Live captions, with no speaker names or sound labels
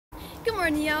Good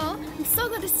morning, y'all. I'm so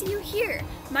glad to see you here.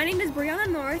 My name is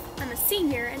Breonna North. I'm a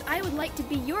senior, and I would like to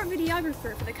be your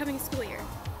videographer for the coming school year.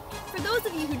 For those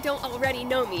of you who don't already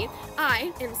know me,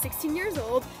 I am 16 years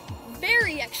old,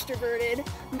 very extroverted.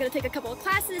 I'm gonna take a couple of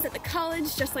classes at the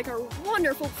college, just like our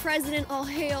wonderful president, all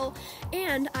hail,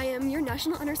 and I am your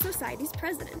National Honor Society's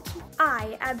president.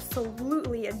 I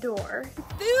absolutely adore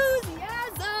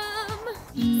enthusiasm!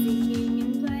 Singing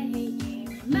and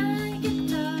playing my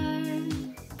guitar.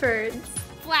 birds.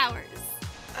 Flowers.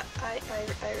 I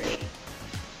really.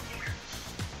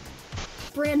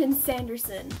 Brandon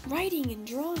Sanderson. Writing and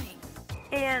drawing.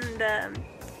 And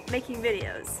making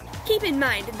videos. Keep in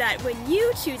mind that when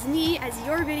you choose me as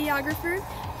your videographer,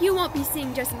 you won't be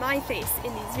seeing just my face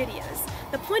in these videos.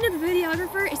 The point of the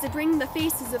videographer is to bring the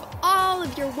faces of all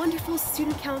of your wonderful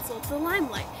student council to the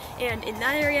limelight, and in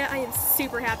that area I am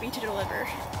super happy to deliver.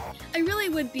 I really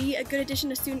would be a good addition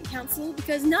to student council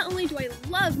because not only do I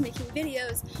love making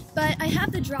videos, but I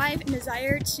have the drive and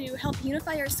desire to help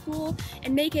unify our school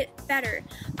and make it better.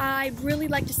 I'd really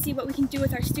like to see what we can do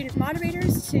with our student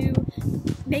moderators to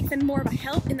make them more of a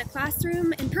help in the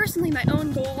classroom, and personally my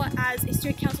own goal as a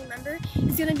student council member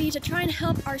is going to be to try and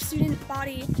help our student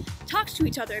body talk to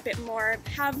each other a bit more,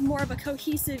 have more of a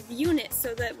cohesive unit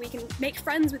so that we can make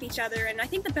friends with each other, and I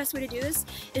think the best way to do this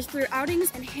is through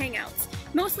outings and hangouts.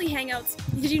 Mostly hangouts.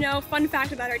 Did you know, fun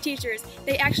fact about our teachers,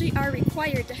 they actually are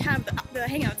required to have the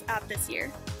Hangouts app this year.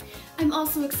 I'm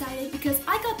also excited because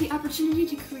I got the opportunity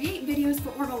to create videos for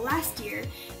Orville last year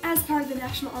as part of the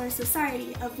National Honor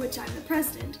Society, of which I'm the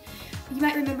president. You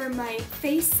might remember my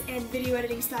face and video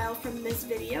editing style from this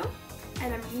video,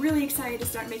 and I'm really excited to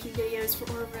start making videos for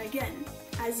Orville again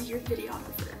as your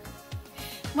videographer.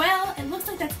 Well, it looks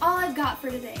like that's all I've got for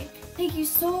today. Thank you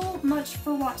so much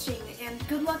for watching, and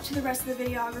good luck to the rest of the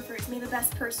videographers. May the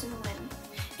best person win.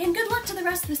 And good luck to the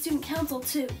rest of the student council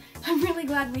too. I'm really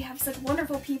glad we have such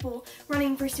wonderful people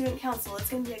running for student council. It's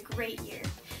going to be a great year.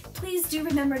 Please do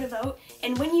remember to vote,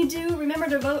 and when you do, remember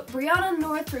to vote Breonna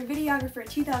North for Videographer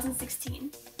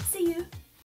 2016. See you!